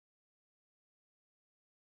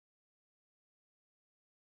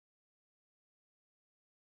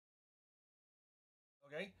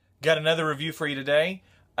Okay, got another review for you today.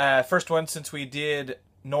 First one since we did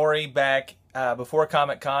Nori back before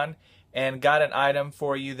Comic-Con, and got an item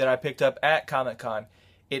for you that I picked up at Comic-Con.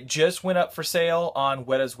 It just went up for sale on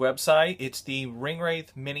Weta's website. It's the Ringwraith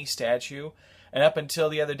mini statue, and up until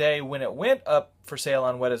the other day when it went up for sale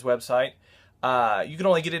on Weta's website, you could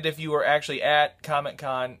only get it if you were actually at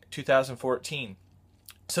Comic-Con 2014.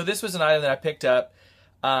 So this was an item that I picked up.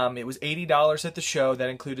 It was $80 at the show. That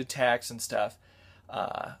included tax and stuff.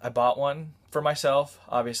 I bought one for myself,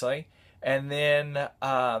 obviously, and then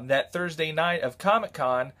that Thursday night of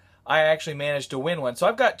Comic-Con, I actually managed to win one. So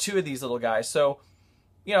I've got two of these little guys. So,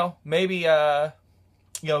 you know, maybe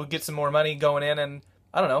get some more money going in, and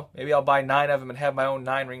I don't know, maybe I'll buy 9 of them and have my own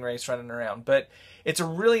 9 Ringwraiths running around. But it's a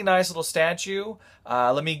really nice little statue.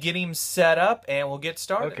 Let me get him set up, and we'll get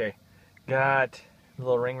started. Okay, got the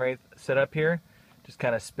little Ringwraith set up here. Just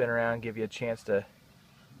kind of spin around, give you a chance to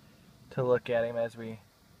look at him as we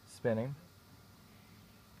spin him.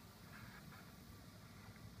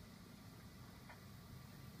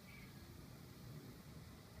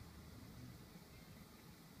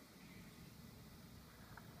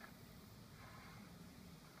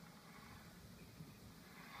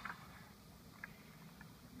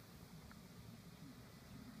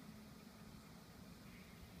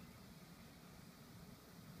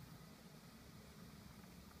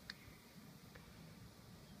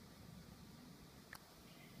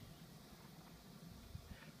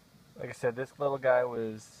 Like I said, this little guy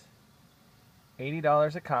was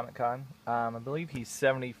 $80 at Comic-Con. I believe he's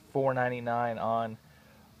 $74.99 on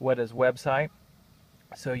Weta's website.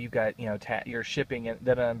 So you've got, you know, your shipping and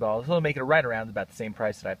that involved. So it'll make it right around about the same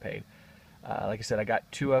price that I paid. Like I said, I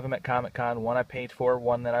got 2 of them at Comic-Con. One I paid for,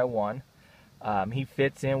 one that I won. He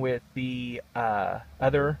fits in with the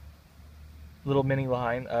other little mini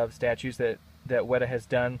line of statues that Weta has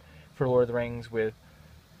done for Lord of the Rings with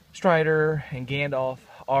Strider and Gandalf,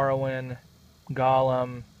 Arwen,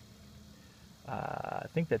 Gollum. I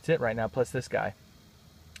think that's it right now, plus this guy.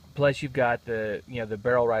 Plus you've got the the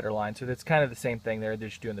Barrel Rider line, so that's kind of the same thing there. They're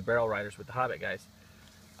just doing the Barrel Riders with the Hobbit guys.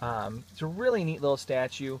 It's a really neat little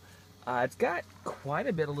statue. It's got quite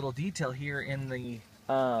a bit of little detail here in the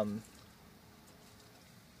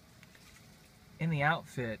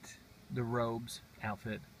outfit, the robes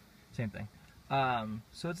outfit, same thing.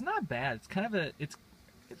 So it's not bad. It's kind of it's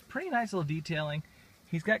pretty nice little detailing.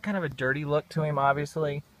 He's got kind of a dirty look to him,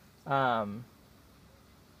 obviously. I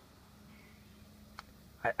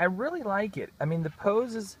really like it. I mean, the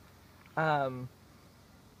pose is,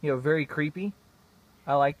 very creepy.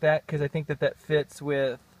 I like that because I think that fits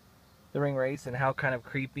with the Ringwraiths and how kind of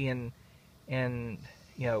creepy and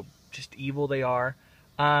just evil they are.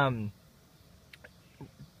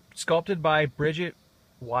 Sculpted by Bridget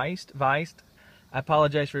Weist. I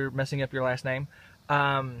apologize for messing up your last name.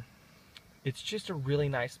 It's just a really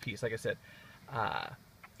nice piece. Like I said,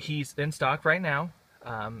 he's in stock right now,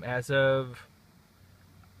 as of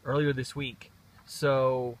earlier this week,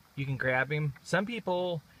 so you can grab him. Some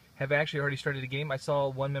people have actually already started to get him. I saw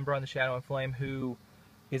one member on the Shadow and Flame who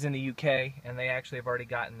is in the UK, and they actually have already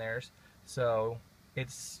gotten theirs, so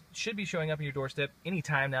it should be showing up on your doorstep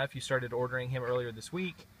anytime now if you started ordering him earlier this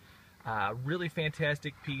week. Really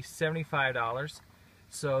fantastic piece, $75.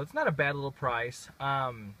 So it's not a bad little price.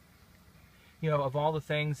 Of all the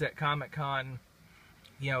things at Comic-Con,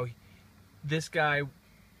 this guy,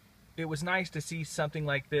 it was nice to see something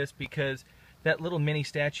like this because that little mini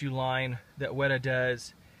statue line that Weta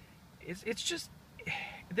does, it's just,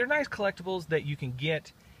 they're nice collectibles that you can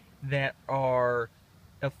get that are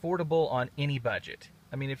affordable on any budget.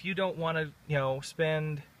 I mean, if you don't want to,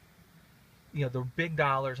 spend, the big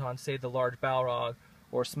dollars on, say, the large Balrog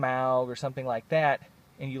or Smaug or something like that,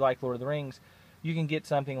 and you like Lord of the Rings, you can get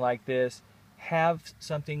something like this, have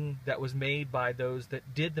something that was made by those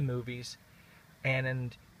that did the movies,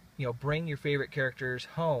 and bring your favorite characters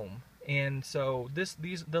home. And so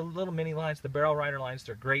the little mini lines, the Barrel Rider lines,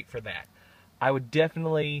 they're great for that. I would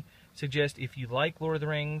definitely suggest, if you like Lord of the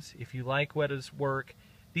Rings, if you like Weta's work,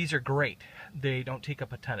 these are great. They don't take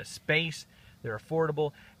up a ton of space, they're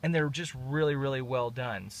affordable, and they're just really, really well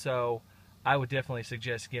done. So I would definitely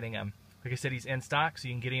suggest getting them. Like I said, he's in stock, so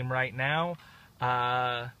you can get him right now.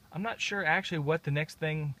 I'm not sure actually what the next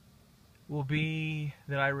thing will be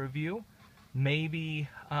that I review. Maybe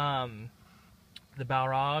the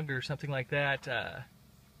Balrog or something like that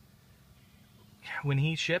when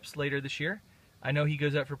he ships later this year. I know he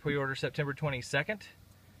goes up for pre-order September 22nd,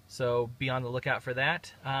 so be on the lookout for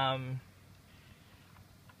that.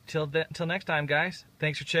 Till next time, guys,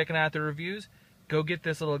 thanks for checking out the reviews. Go get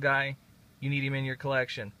this little guy. You need him in your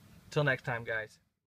collection. Till next time, guys.